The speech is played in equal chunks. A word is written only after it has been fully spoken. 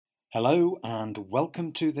Hello and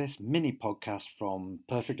welcome to this mini podcast from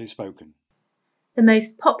Perfectly Spoken. The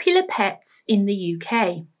most popular pets in the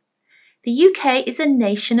UK. The UK is a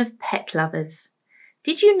nation of pet lovers.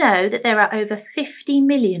 Did you know that there are over 50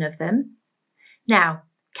 million of them? Now,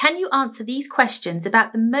 can you answer these questions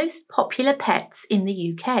about the most popular pets in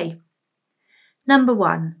the UK? Number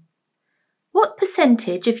 1. What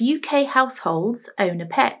percentage of UK households own a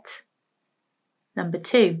pet? Number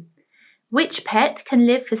 2. Which pet can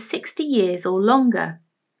live for 60 years or longer?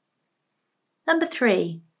 Number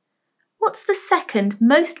 3. What's the second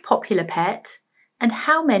most popular pet and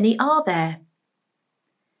how many are there?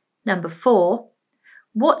 Number 4.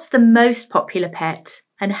 What's the most popular pet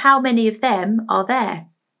and how many of them are there?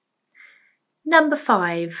 Number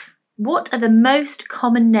 5. What are the most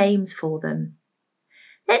common names for them?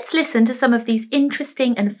 Let's listen to some of these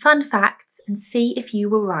interesting and fun facts and see if you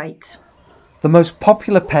were right. The most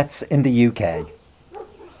popular pets in the UK.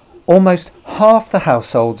 Almost half the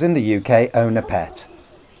households in the UK own a pet.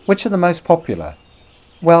 Which are the most popular?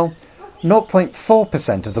 Well,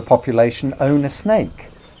 0.4% of the population own a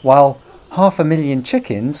snake, while 500,000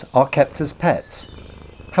 chickens are kept as pets.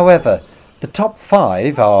 However, the top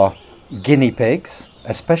 5 are guinea pigs,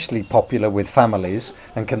 especially popular with families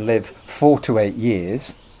and can live 4 to 8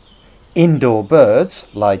 years. Indoor birds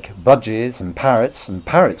like budgies and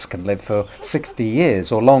parrots can live for 60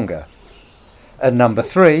 years or longer. At number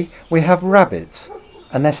 3, we have rabbits.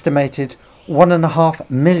 An estimated 1.5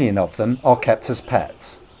 million of them are kept as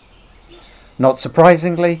pets. Not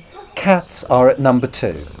surprisingly, cats are at number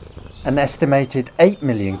 2. An estimated 8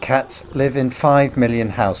 million cats live in 5 million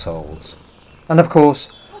households. And of course,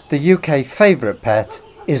 the UK favourite pet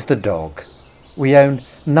is the dog. We own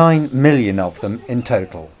 9 million of them in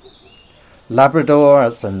total.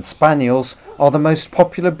 Labradors and Spaniels are the most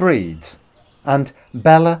popular breeds, and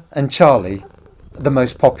Bella and Charlie the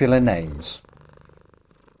most popular names.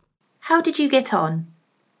 How did you get on?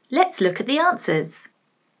 Let's look at the answers.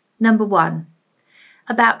 Number 1.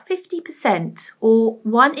 About 50% or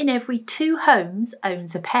 1 in every 2 homes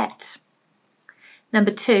owns a pet.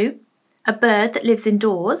 Number 2. A bird that lives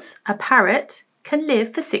indoors, a parrot, can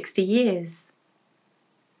live for 60 years.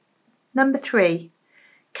 Number 3.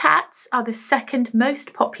 Cats are the second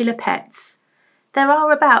most popular pets. There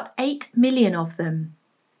are about 8 million of them.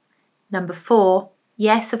 Number 4.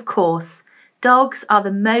 Yes, of course, dogs are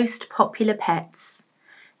the most popular pets.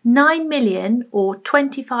 9 million or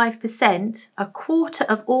 25%, a quarter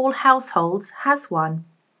of all households has one.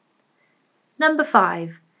 Number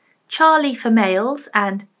 5. Charlie for males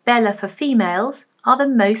and Bella for females are the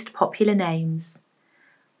most popular names.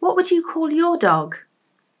 What would you call your dog?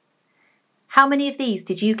 How many of these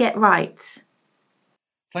did you get right?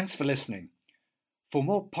 Thanks for listening. For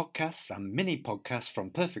more podcasts and mini podcasts from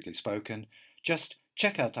Perfectly Spoken, just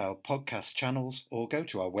check out our podcast channels or go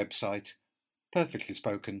to our website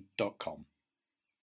perfectlyspoken.com.